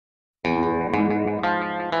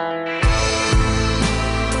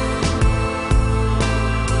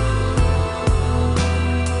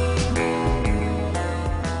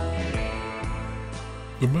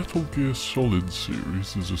The Metal Gear Solid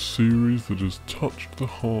series is a series that has touched the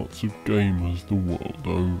hearts of gamers the world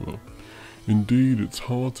over. Indeed, it's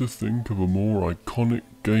hard to think of a more iconic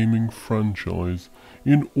gaming franchise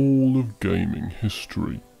in all of gaming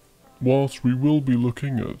history. Whilst we will be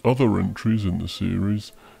looking at other entries in the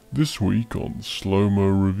series, this week on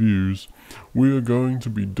SloMo Reviews, we are going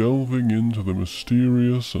to be delving into the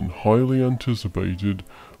mysterious and highly anticipated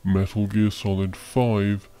Metal Gear Solid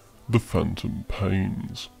 5, The Phantom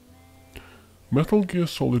Pains. Metal Gear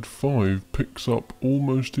Solid 5 picks up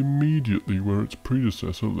almost immediately where its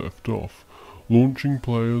predecessor left off, launching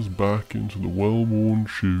players back into the well-worn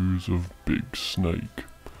shoes of Big Snake,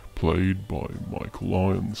 played by Michael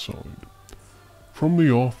Ironside. From the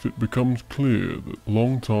off, it becomes clear that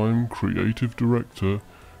longtime creative director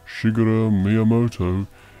Shigeru Miyamoto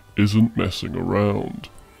isn't messing around.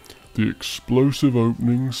 The explosive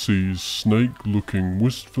opening sees Snake looking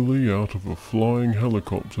wistfully out of a flying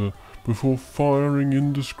helicopter before firing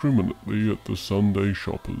indiscriminately at the Sunday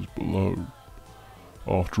shoppers below.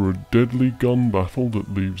 After a deadly gun battle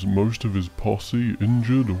that leaves most of his posse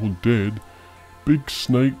injured or dead, Big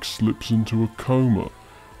Snake slips into a coma,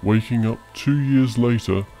 waking up 2 years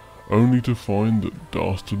later only to find that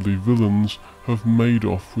dastardly villains have made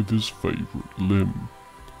off with his favourite limb.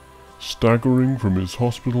 Staggering from his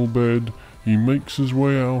hospital bed, he makes his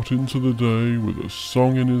way out into the day with a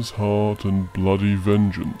song in his heart and bloody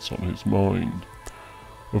vengeance on his mind.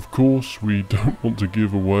 Of course, we don't want to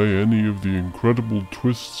give away any of the incredible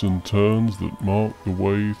twists and turns that mark the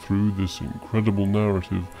way through this incredible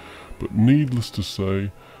narrative, but needless to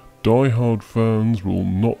say, die-hard fans will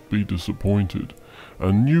not be disappointed,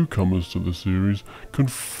 and newcomers to the series can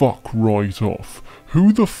fuck right off.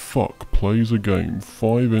 Who the fuck plays a game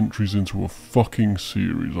 5 entries into a fucking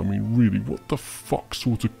series? I mean, really, what the fuck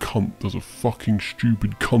sort of cunt does a fucking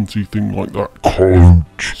stupid cunty thing like that? Cunt!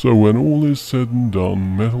 So when all is said and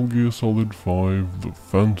done, Metal Gear Solid 5, The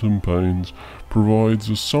Phantom Pains, provides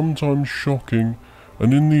a sometimes shocking,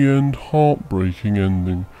 and in the end heartbreaking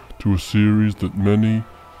ending to a series that many,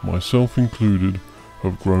 myself included,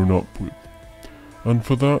 have grown up with. And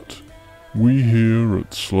for that, we here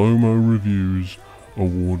at SloMo Reviews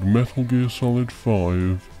award Metal Gear Solid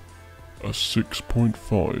 5 a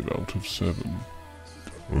 6.5 out of 7.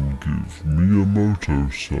 And give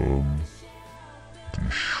Miyamoto-san the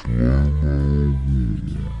SloMo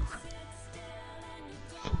award.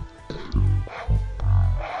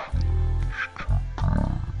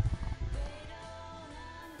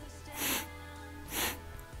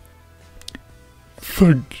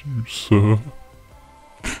 Thank you, sir.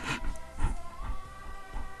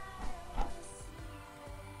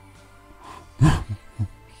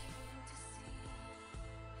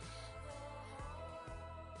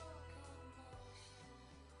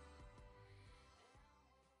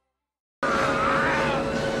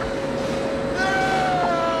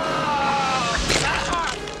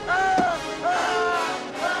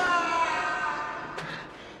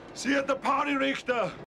 See you at the party, Richter!